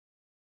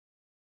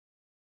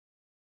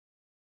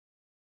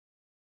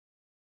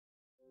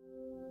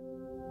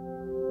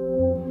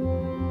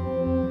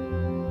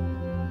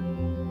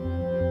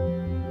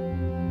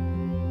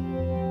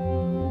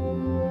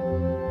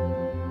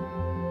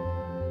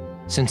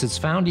Since its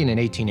founding in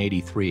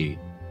 1883,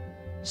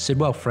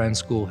 Sidwell Friends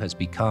School has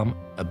become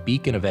a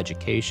beacon of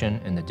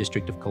education in the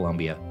District of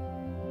Columbia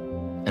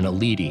and a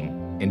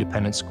leading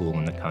independent school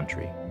in the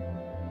country.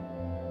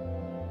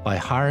 By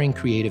hiring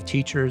creative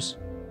teachers,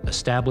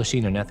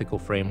 establishing an ethical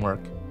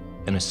framework,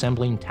 and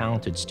assembling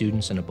talented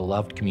students in a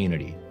beloved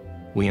community,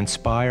 we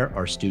inspire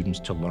our students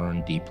to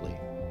learn deeply.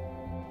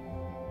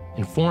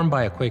 Informed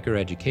by a Quaker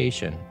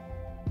education,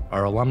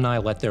 our alumni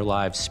let their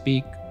lives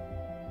speak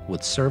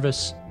with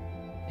service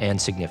and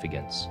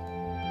significance.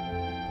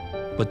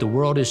 But the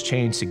world has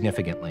changed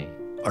significantly.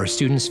 Our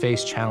students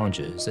face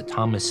challenges that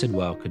Thomas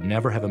Sidwell could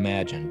never have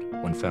imagined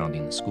when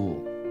founding the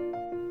school.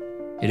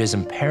 It is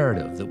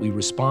imperative that we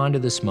respond to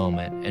this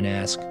moment and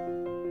ask,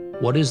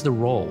 what is the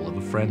role of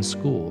a Friends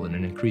School in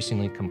an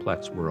increasingly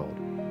complex world?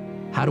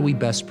 How do we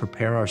best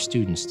prepare our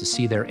students to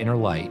see their inner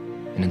light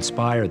and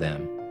inspire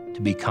them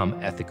to become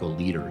ethical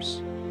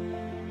leaders?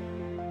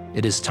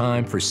 It is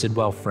time for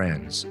Sidwell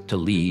Friends to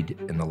lead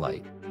in the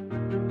light.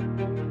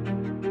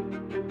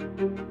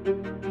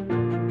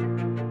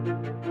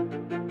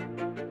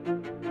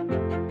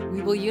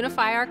 We will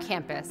unify our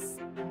campus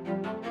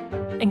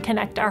and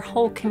connect our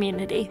whole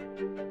community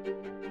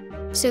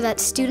so that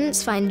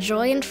students find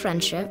joy and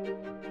friendship,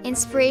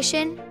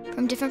 inspiration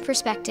from different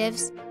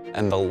perspectives,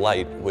 and the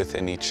light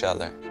within each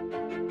other.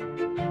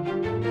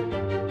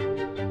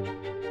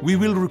 We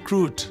will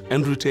recruit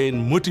and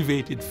retain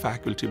motivated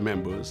faculty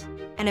members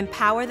and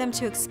empower them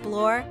to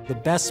explore the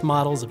best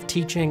models of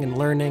teaching and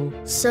learning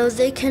so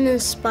they can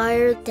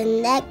inspire the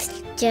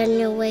next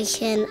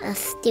generation of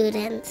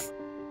students.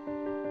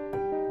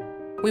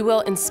 We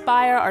will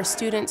inspire our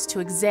students to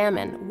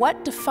examine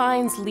what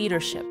defines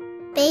leadership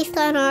based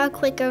on our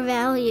Quaker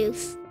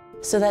values,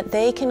 so that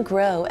they can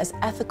grow as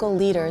ethical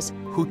leaders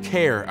who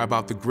care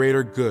about the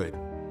greater good.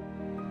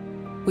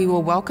 We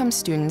will welcome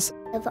students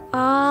of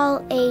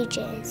all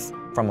ages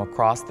from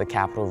across the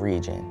capital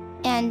region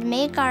and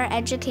make our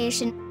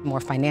education more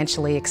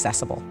financially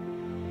accessible.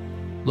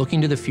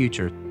 Looking to the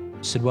future,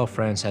 Sidwell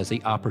Friends has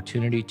the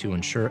opportunity to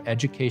ensure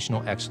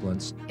educational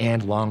excellence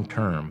and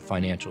long-term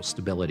financial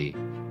stability.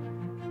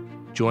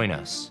 Join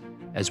us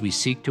as we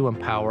seek to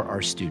empower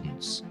our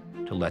students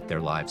to let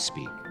their lives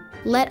speak.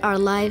 Let our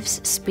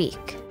lives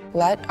speak.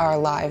 Let our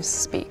lives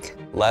speak.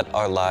 Let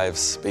our lives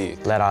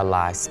speak. Let our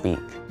lives speak.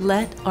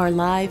 Let our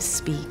lives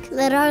speak.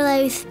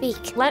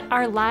 Let our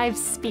lives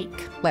speak.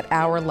 Let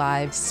our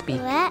lives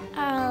speak. Let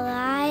our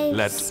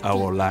lives speak. Let our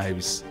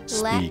lives speak.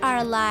 Let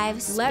our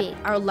lives speak.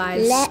 Let our lives speak. Let our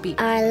lives speak.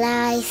 Let our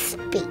lives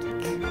speak.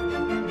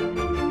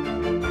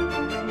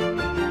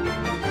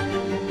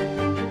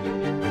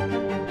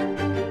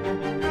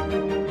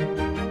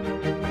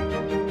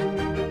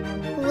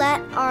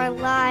 Let our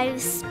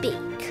lives speak.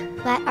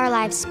 Let our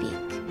lives speak.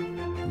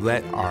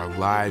 Let our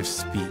lives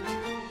speak.